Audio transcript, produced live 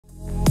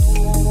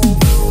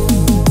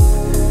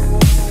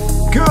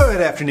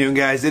Good afternoon,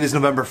 guys. It is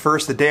November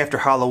 1st, the day after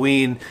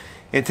Halloween,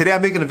 and today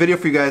I'm making a video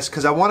for you guys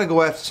because I want to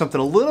go after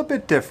something a little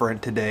bit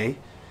different today,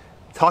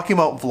 talking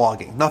about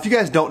vlogging. Now, if you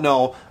guys don't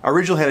know, I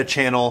originally had a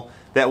channel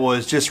that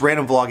was just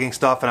random vlogging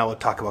stuff, and I would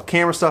talk about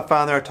camera stuff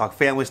on there, I'd talk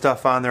family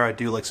stuff on there, I'd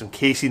do like some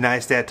Casey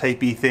Neistat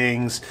typey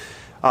things,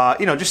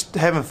 you know, just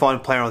having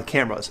fun playing around with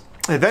cameras.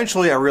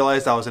 Eventually, I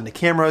realized I was into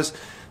cameras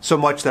so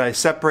much that I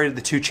separated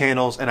the two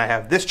channels, and I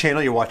have this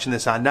channel you're watching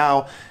this on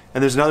now,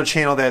 and there's another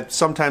channel that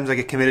sometimes I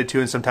get committed to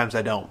and sometimes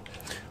I don't.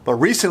 But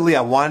recently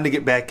I wanted to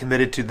get back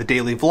committed to the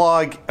daily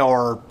vlog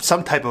or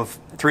some type of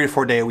 3 to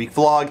 4 day a week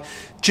vlog,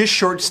 just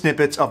short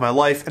snippets of my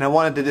life, and I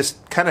wanted to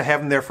just kind of have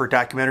them there for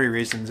documentary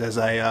reasons as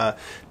I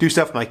do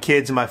stuff with my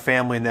kids and my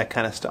family and that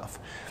kind of stuff.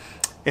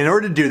 In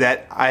order to do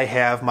that, I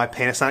have my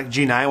Panasonic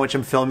G9, which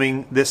I'm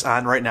filming this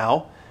on right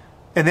now,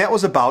 and that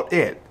was about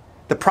it.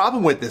 The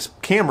problem with this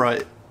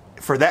camera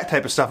for that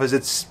type of stuff is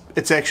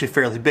it's actually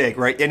fairly big,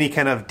 right? Any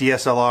kind of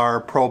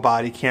DSLR, pro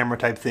body camera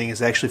type thing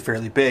is actually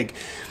fairly big.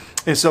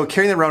 And so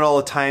carrying that around all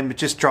the time, it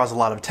just draws a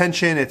lot of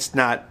attention. It's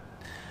not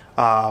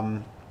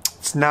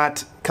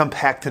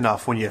compact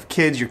enough. When you have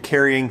kids, you're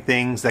carrying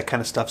things, that kind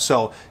of stuff.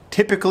 So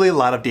typically a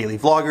lot of daily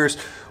vloggers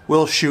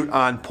will shoot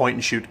on point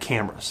and shoot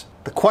cameras.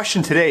 The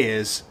question today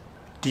is,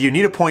 do you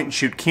need a point and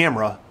shoot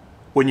camera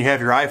when you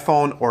have your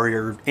iPhone or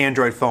your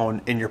Android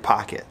phone in your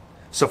pocket?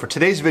 So for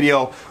today's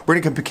video, we're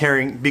going to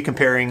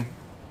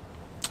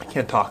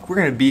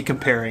be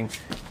comparing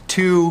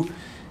two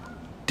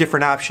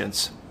different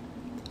options.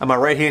 On my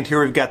right hand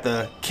here, we've got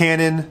the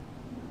Canon.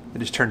 I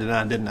just turned it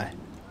on, didn't I?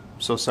 I'm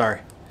so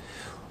sorry.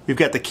 We've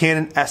got the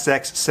Canon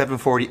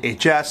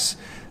SX740HS.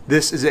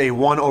 This is a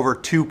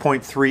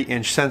 1/2.3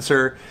 inch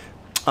sensor.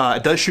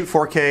 It does shoot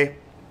 4K.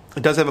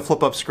 It does have a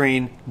flip-up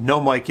screen,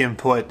 no mic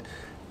input.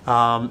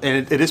 And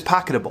it is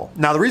pocketable.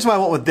 Now, the reason why I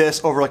went with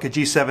this over like a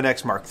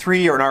G7X Mark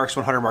III or an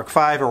RX100 Mark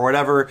V or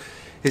whatever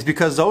is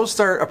because those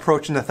start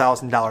approaching the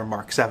 $1,000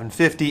 mark,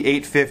 $750,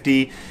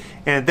 $850,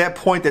 and at that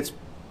point,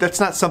 that's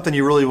not something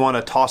you really want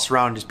to toss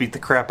around and just beat the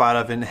crap out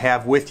of and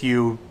have with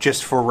you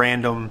just for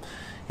random,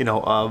 you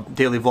know,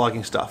 daily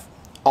vlogging stuff.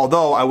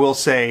 Although I will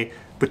say,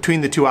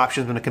 between the two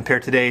options I'm going to compare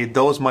today,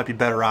 those might be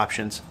better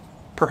options,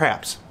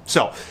 perhaps.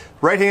 So,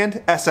 right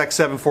hand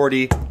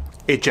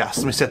SX740HS.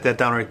 Let me set that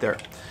down right there.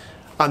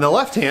 On the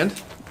left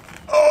hand,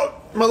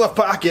 my left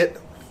pocket,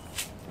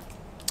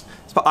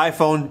 it's my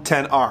iPhone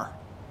XR.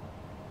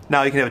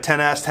 Now you can have a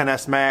XS,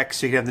 XS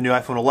Max, you can have the new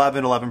iPhone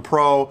 11, 11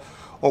 Pro,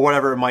 or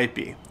whatever it might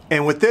be.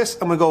 And with this,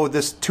 I'm going to go with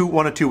this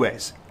one of two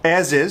ways.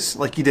 As is,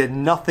 like you did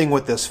nothing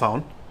with this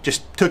phone,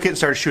 just took it and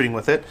started shooting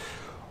with it.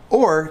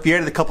 Or if you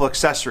added a couple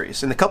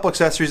accessories. And the couple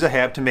accessories I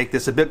have to make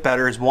this a bit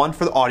better is one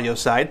for the audio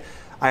side.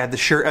 I have the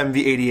Shure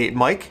MV88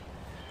 mic.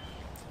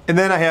 And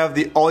then I have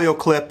the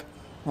OlloClip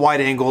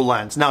wide angle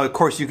lens. Now, of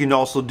course, you can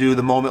also do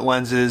the Moment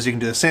lenses, you can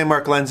do the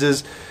Sandmark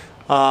lenses,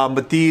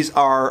 but these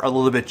are a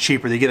little bit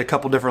cheaper. They get a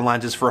couple different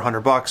lenses for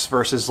 $100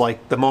 versus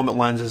like the Moment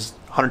lens is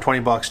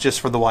 $120 just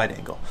for the wide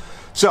angle.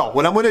 So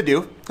what I'm going to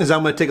do is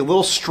I'm going to take a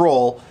little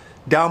stroll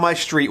down my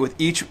street with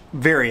each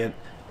variant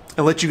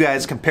and let you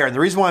guys compare. And the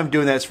reason why I'm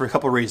doing that is for a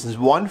couple of reasons.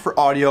 One, for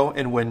audio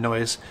and wind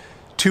noise.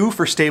 Two,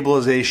 for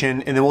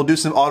stabilization, and then we'll do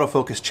some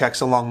autofocus checks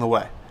along the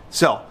way.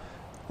 So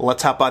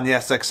let's hop on the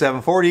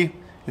SX740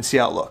 and see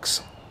how it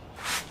looks.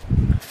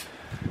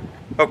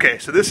 Okay,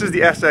 so this is the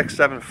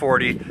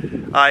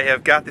SX740. I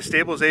have got the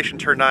stabilization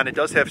turned on. It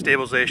does have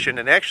stabilization,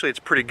 and actually it's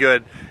pretty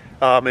good.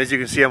 As you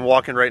can see, I'm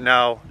walking right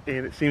now,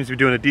 and it seems to be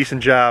doing a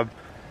decent job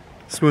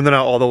smoothing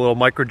out all the little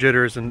micro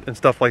jitters and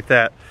stuff like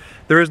that.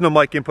 There is no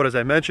mic input, as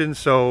I mentioned,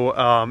 so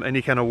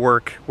any kind of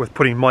work with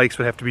putting mics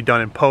would have to be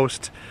done in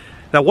post.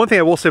 Now, one thing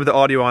I will say with the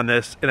audio on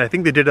this, and I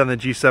think they did it on the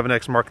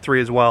G7X Mark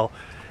III as well,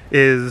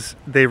 is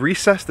they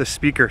recessed the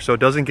speaker so it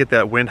doesn't get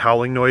that wind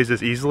howling noise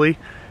as easily.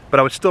 But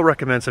I would still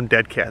recommend some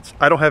dead cats.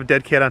 I don't have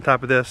dead cat on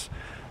top of this,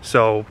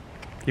 so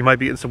you might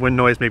be getting some wind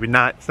noise, maybe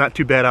not. It's not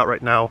too bad out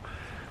right now,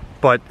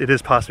 but it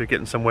is possibly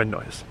getting some wind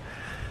noise.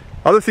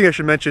 Other thing I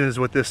should mention is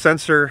with this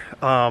sensor,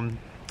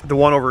 the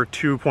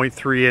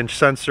 1/2.3 inch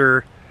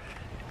sensor,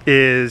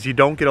 is you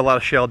don't get a lot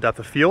of shallow depth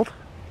of field,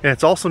 and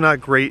it's also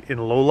not great in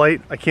low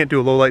light. I can't do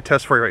a low light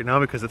test for you right now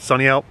because it's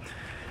sunny out.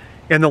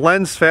 And the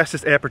lens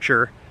fastest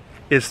aperture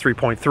is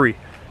 3.3.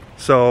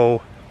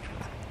 So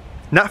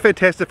not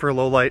fantastic for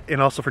low light and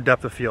also for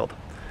depth of field.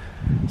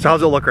 So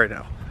how's it look right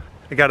now?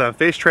 I got it on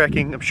face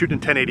tracking. I'm shooting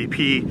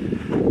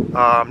 1080p.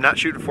 I'm not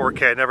shooting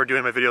 4K. I never do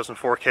any of my videos in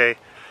 4K,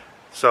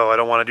 so I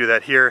don't want to do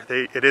that here.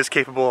 It is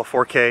capable of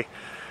 4K.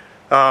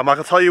 I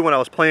can tell you when I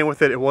was playing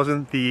with it, it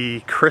wasn't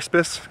the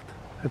crispest,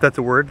 if that's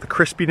a word, the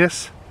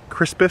crispest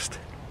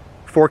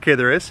 4K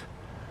there is,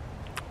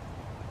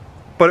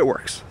 but it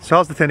works. So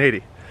how's the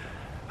 1080?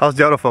 How's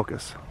the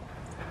autofocus?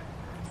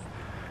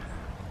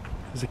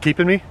 Is it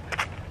keeping me?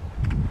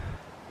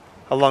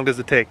 How long does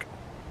it take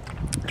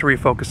to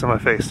refocus on my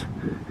face?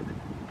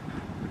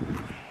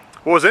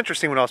 What was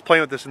interesting when I was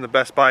playing with this in the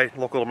Best Buy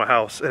local to my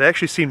house, it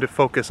actually seemed to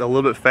focus a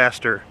little bit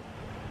faster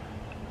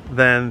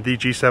than the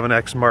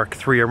G7X Mark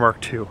III or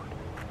Mark II.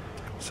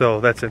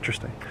 So that's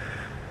interesting.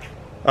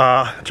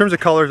 In terms of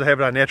colors, I have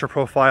it on natural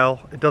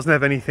profile. It doesn't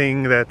have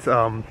anything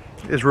that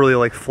is really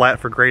like flat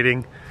for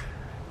grading,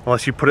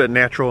 unless you put it in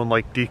natural and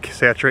like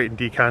desaturate and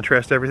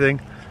decontrast everything.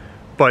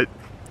 But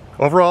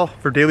overall,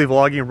 for daily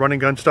vlogging and run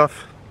and gun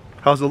stuff,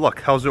 how's it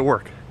look? How's it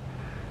work?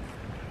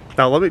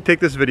 Now let me take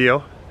this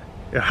video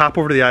and hop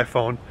over to the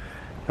iPhone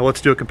and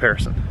let's do a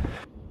comparison.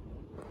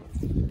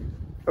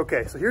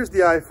 Okay, so here's the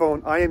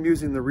iPhone. I am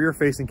using the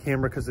rear-facing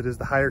camera because it is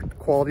the higher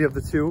quality of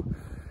the two.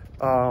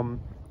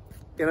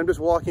 And I'm just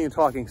walking and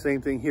talking,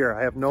 same thing here.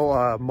 I have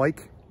no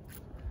mic,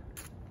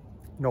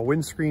 no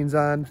windscreens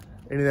on,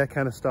 any of that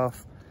kind of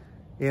stuff.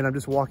 And I'm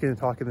just walking and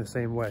talking the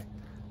same way.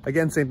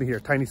 Again, same thing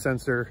here, tiny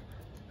sensor.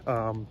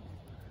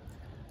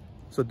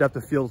 So depth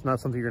of field is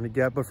not something you're gonna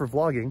get, but for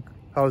vlogging,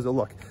 how does it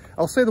look?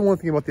 I'll say the one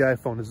thing about the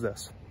iPhone is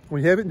this.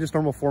 When you have it in just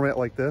normal format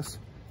like this,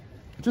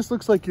 it just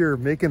looks like you're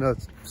making a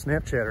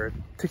Snapchat or a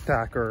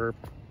TikTok or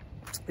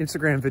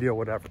Instagram video,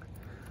 whatever.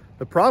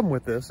 The problem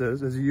with this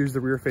is, as you use the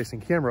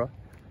rear-facing camera,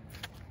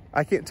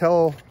 I can't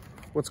tell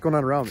what's going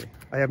on around me.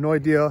 I have no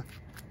idea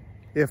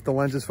if the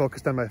lens is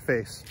focused on my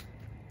face.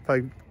 If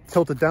I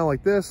tilt it down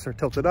like this or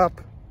tilt it up,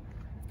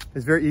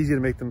 it's very easy to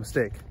make the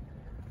mistake.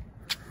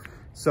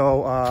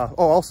 So,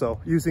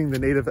 also using the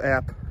native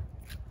app,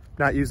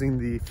 not using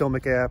the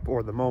Filmic app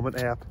or the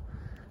Moment app,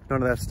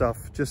 none of that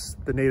stuff,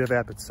 just the native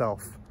app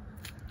itself.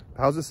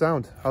 How's it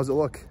sound? How's it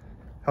look?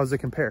 How does it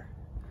compare?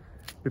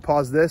 We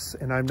pause this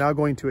and I'm now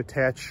going to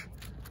attach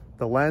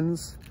the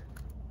lens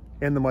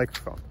and the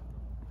microphone.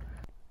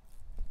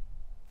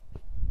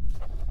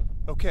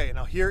 Okay,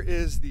 now here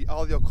is the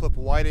OlloClip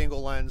wide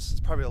angle lens. It's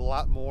probably a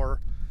lot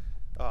more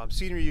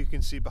scenery you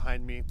can see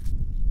behind me.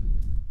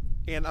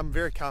 And I'm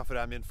very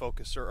confident I'm in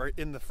focus or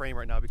in the frame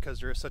right now because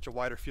there is such a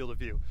wider field of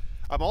view.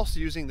 I'm also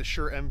using the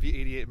Shure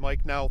MV88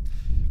 mic. Now,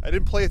 I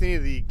didn't play with any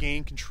of the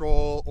gain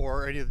control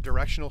or any of the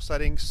directional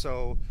settings,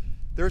 so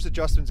there's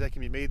adjustments that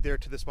can be made there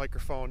to this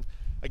microphone.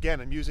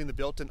 Again, I'm using the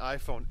built-in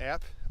iPhone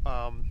app.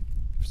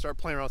 Start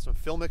playing around with some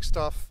Filmic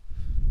stuff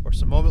or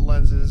some Moment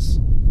lenses.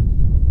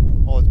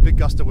 Oh, it's a big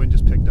gust of wind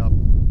just picked up.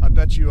 I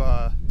bet you,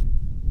 I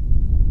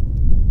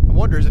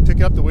wonder, is it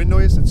picking up the wind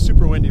noise? It's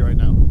super windy right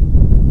now.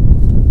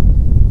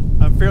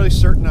 I'm fairly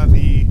certain on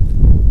the,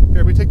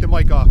 here, we take the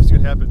mic off, see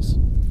what happens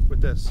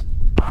with this.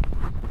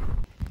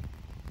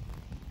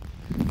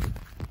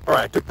 All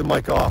right, I took the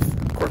mic off.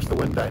 Of course, the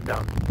wind died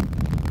down.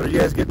 But are you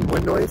guys getting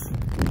wind noise? Is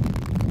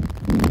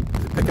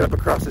it picking up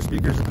across the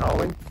speakers and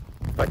howling?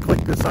 If I click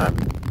this on,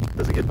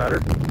 does it get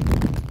better?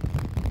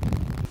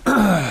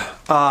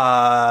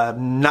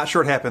 Not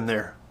sure what happened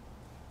there.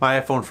 My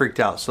iPhone freaked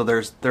out, so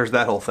there's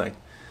that whole thing.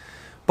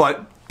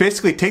 But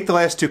basically, take the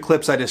last two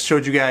clips I just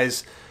showed you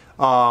guys,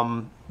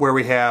 where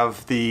we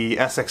have the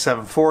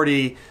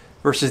SX740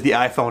 versus the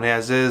iPhone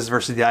as is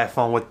versus the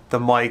iPhone with the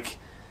mic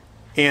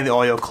and the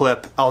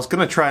OlloClip. I was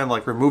gonna try and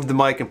like remove the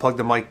mic and plug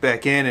the mic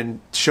back in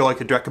and show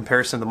like a direct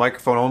comparison of the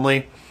microphone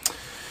only.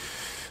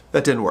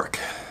 That didn't work.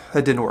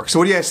 That didn't work. So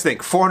what do you guys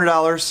think?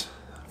 $400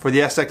 for the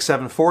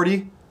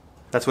SX740?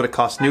 That's what it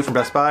costs new from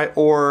Best Buy,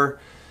 or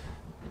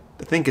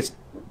I think it's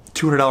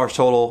 $200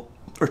 total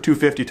or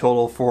 $250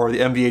 total for the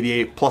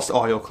MV88 plus the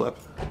OlloClip.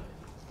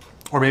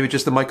 Or maybe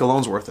just the mic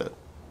alone's worth it.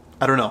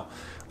 I don't know.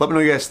 Let me know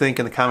what you guys think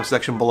in the comment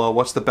section below.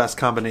 What's the best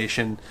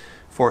combination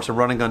for some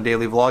run and gun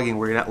daily vlogging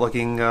where you're not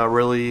looking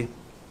really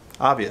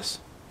obvious?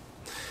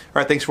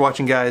 Alright, thanks for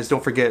watching, guys.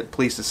 Don't forget,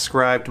 please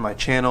subscribe to my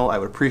channel. I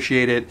would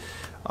appreciate it.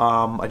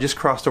 I just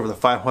crossed over the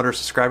 500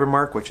 subscriber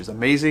mark, which is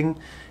amazing.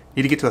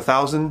 Need to get to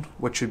 1,000,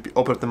 which would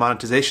open up the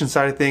monetization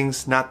side of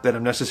things. Not that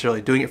I'm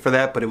necessarily doing it for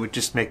that, but it would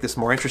just make this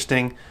more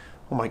interesting.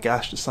 Oh my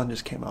gosh, the sun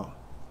just came out.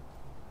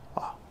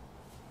 Oh,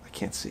 I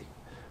can't see.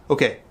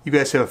 Okay, you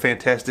guys have a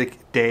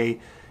fantastic day,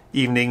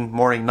 evening,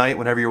 morning, night,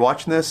 whenever you're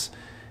watching this,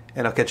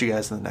 and I'll catch you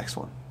guys in the next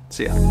one.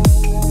 See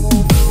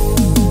ya.